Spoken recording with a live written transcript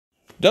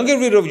Don't get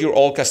rid of your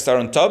old cast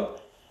iron tub.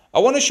 I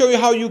want to show you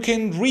how you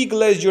can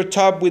reglaze your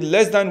tub with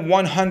less than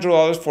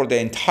 $100 for the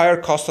entire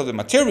cost of the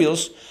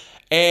materials,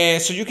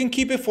 and so you can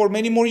keep it for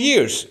many more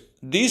years.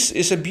 This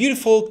is a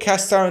beautiful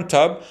cast iron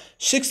tub,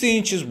 16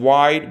 inches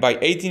wide by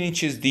 18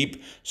 inches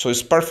deep, so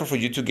it's perfect for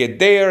you to get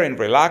there and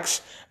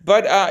relax.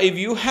 But if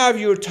you have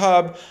your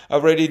tub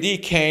already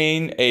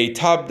decaying, a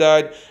tub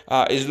that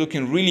is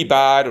looking really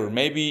bad, or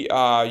maybe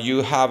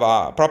you have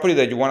a property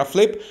that you want to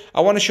flip,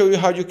 I want to show you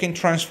how you can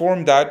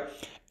transform that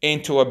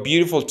into a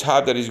beautiful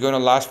tub that is going to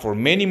last for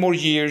many more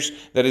years,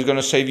 that is going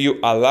to save you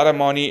a lot of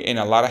money and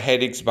a lot of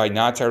headaches by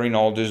not tearing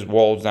all these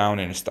walls down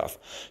and stuff.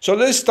 So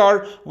let's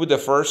start with the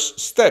first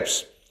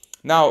steps.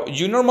 Now,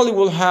 you normally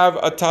will have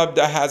a tub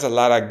that has a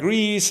lot of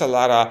grease, a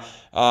lot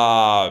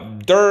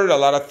of dirt, a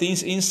lot of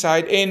things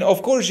inside, and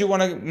of course you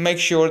want to make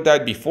sure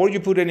that before you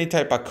put any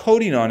type of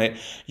coating on it,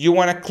 you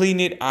want to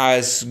clean it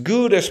as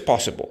good as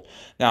possible.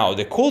 Now,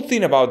 the cool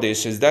thing about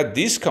this is that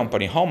this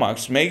company,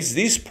 Homax, makes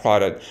this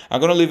product.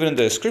 I'm going to leave it in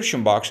the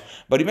description box,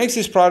 but it makes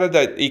this product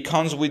that it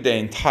comes with the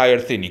entire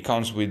thing. It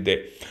comes with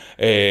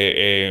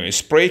the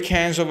spray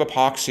cans of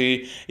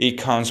epoxy, it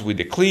comes with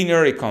the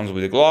cleaner, it comes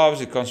with the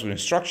gloves, it comes with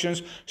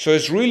instructions. So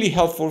it's really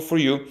helpful for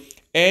you,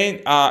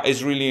 and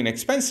it's really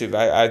inexpensive.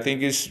 I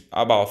think it's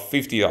about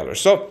 $50.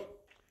 So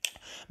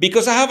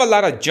because I have a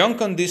lot of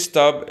junk on this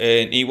tub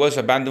and it was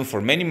abandoned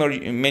for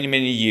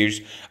many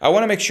years, I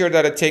want to make sure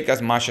that I take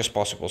as much as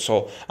possible.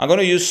 So I'm going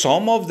to use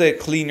some of the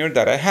cleaner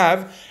that I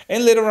have,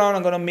 and later on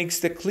I'm going to mix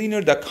the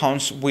cleaner that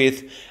comes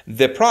with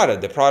the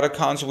product. The product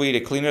comes with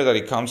a cleaner that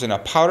it comes in a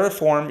powder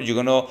form.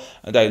 You're going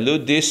to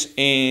dilute this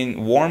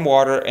in warm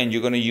water, and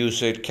you're going to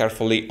use it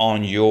carefully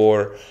on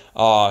your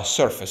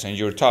surface in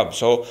your tub.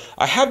 So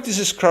I have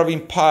this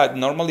scrubbing pad.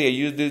 Normally I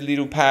use these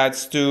little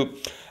pads to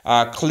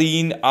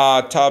clean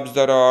tubs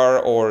that are,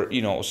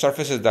 or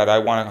surfaces that I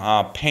want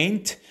to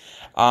paint.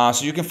 So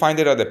you can find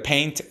it at the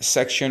paint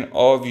section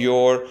of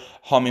your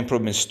home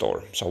improvement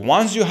store. So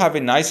once you have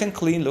it nice and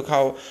clean, look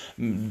how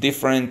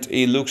different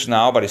it looks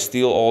now, but it's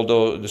still all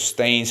the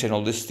stains and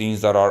all these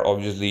things that are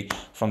obviously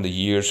from the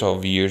years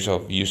of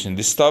using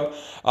this tub.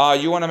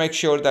 You want to make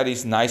sure that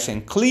it's nice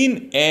and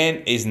clean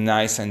and is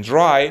nice and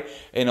dry,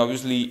 and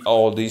obviously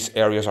all these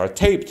areas are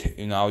taped.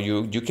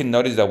 You can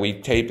notice that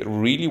we taped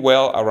really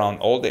well around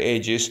all the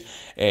edges.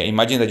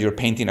 Imagine that you're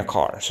painting a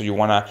car, so you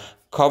want to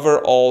cover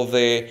all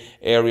the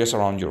areas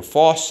around your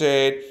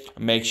faucet.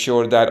 Make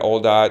sure that all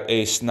that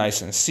is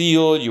nice and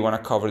sealed. You want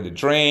to cover the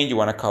drain. You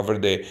want to cover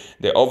the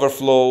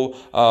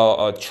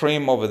overflow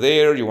trim over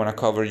there. You want to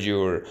cover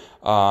your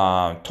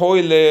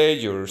toilet,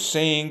 your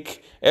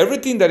sink,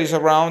 everything that is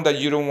around that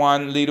you don't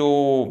want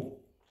little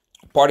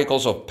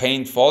particles of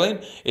paint falling.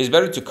 It's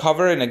better to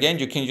cover. And again,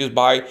 you can just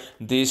buy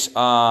this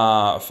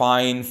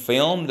fine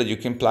film that you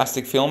can,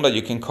 plastic film that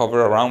you can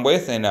cover around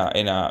with, in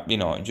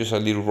just a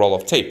little roll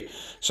of tape.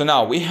 So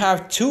now we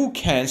have 2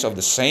 cans of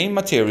the same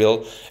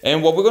material,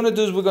 and what we're going to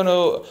do is we're going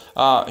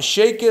to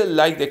shake it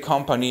like the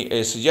company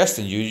is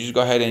suggesting. You just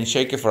go ahead and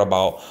shake it for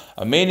about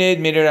a minute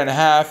and a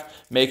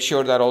half. Make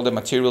sure that all the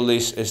material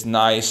is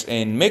nice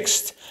and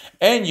mixed.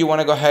 And you want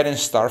to go ahead and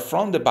start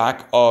from the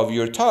back of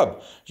your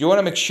tub. You want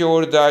to make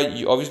sure that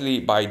you, obviously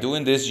by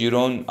doing this, you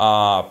don't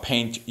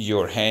paint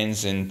your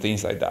hands and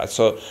things like that.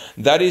 So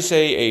that is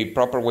a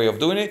proper way of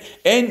doing it.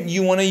 And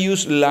you want to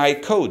use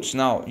light coats.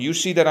 Now you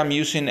see that I'm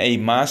using a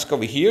mask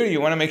over here.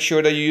 You want to make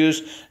sure that you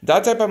use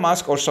that type of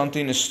mask or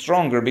something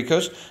stronger,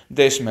 because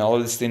the smell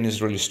of this thing is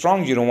really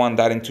strong. You don't want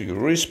that into your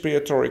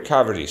respiratory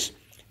cavities.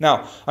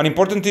 Now, an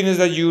important thing is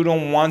that you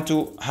don't want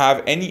to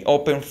have any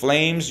open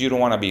flames. You don't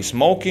want to be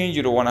smoking.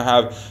 You don't want to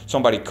have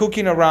somebody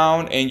cooking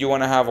around, and you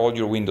want to have all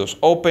your windows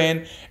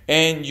open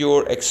and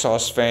your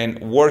exhaust fan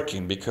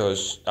working,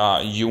 because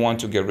you want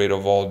to get rid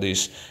of all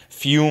these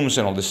fumes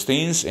and all these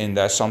things, and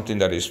that's something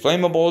that is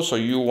flammable. So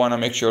you want to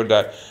make sure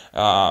that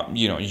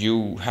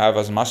you have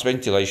as much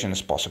ventilation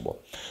as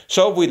possible.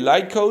 So with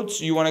light coats,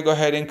 you want to go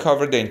ahead and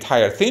cover the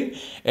entire thing.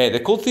 The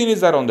cool thing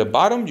is that on the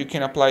bottom you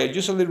can apply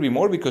just a little bit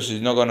more, because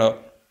it's not going to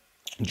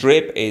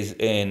drip is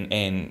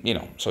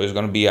so it's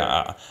going to be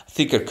a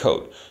thicker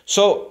coat.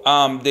 So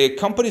the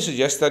company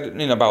suggests that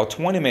in about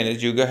 20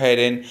 minutes you go ahead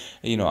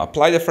and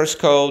apply the first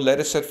coat, let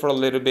it set for a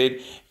little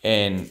bit,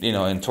 and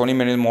in 20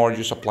 minutes more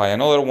just apply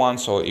another one,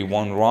 so it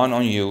won't run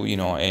on you,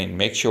 and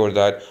make sure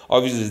that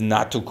obviously it's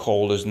not too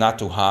cold, it's not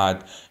too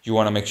hot. You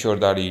want to make sure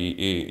that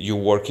you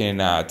work in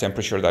a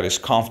temperature that is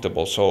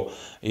comfortable, so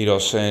it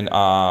doesn't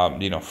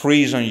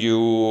freeze on you,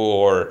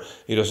 or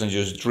it doesn't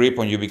just drip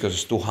on you because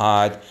it's too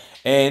hot.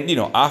 And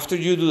after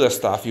you do that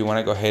stuff, you want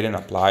to go ahead and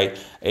apply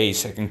a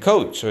second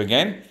coat. So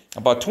again,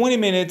 about 20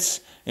 minutes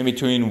in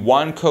between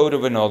one coat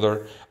of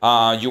another.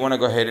 You want to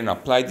go ahead and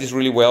apply this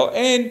really well.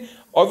 And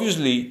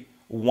obviously,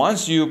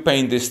 once you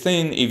paint this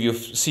thing, if you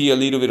see a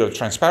little bit of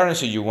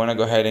transparency, you want to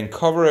go ahead and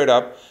cover it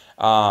up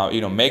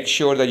Make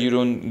sure that you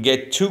don't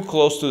get too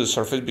close to the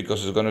surface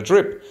because it's going to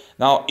drip.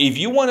 Now, if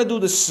you want to do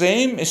the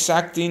same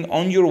exact thing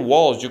on your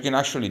walls, you can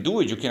actually do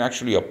it. You can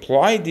actually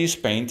apply this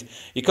paint.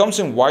 It comes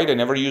in white. I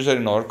never use it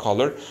in another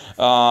color,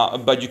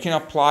 but you can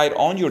apply it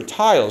on your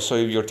tiles. So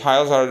if your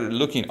tiles are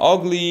looking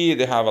ugly,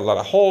 they have a lot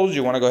of holes,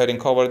 you want to go ahead and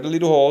cover the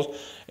little holes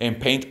and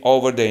paint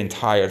over the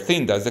entire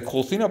thing. That's the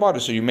cool thing about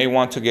it. So you may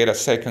want to get a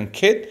second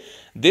kit.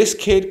 This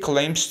kit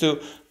claims to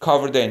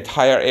cover the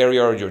entire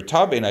area of your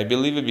tub, and I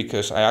believe it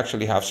because I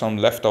actually have some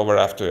leftover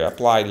after I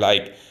applied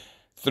like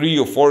 3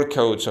 or 4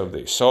 coats of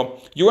this. So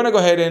you want to go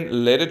ahead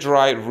and let it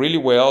dry really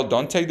well.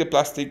 Don't take the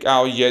plastic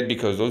out yet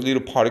because those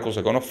little particles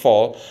are going to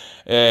fall.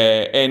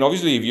 And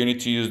obviously, if you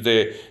need to use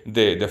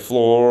the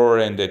floor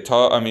and the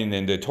tub,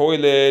 and the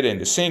toilet and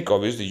the sink,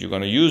 obviously you're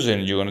going to use it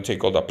and you're going to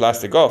take all the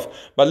plastic off.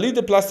 But leave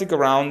the plastic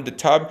around the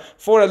tub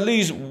for at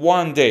least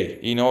 1 day.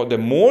 The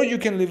more you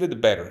can leave it, the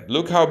better.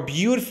 Look how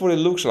beautiful it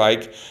looks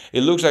like.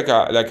 It looks like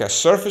a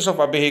surface of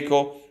a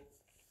vehicle.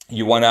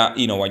 You want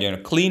to, when you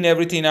clean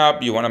everything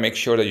up, you want to make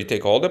sure that you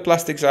take all the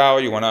plastics out.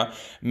 You want to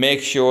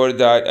make sure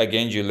that,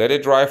 again, you let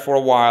it dry for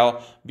a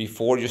while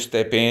before you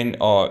step in,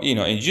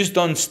 and just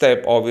don't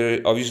step over,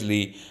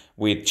 obviously,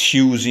 with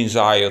shoes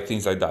inside or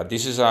things like that.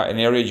 This is an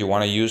area you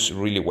want to use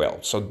really well.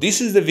 So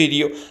this is the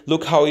video.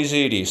 Look how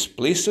easy it is.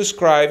 Please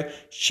subscribe,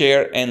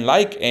 share, and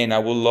like, and I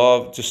would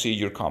love to see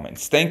your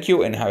comments. Thank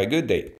you and have a good day.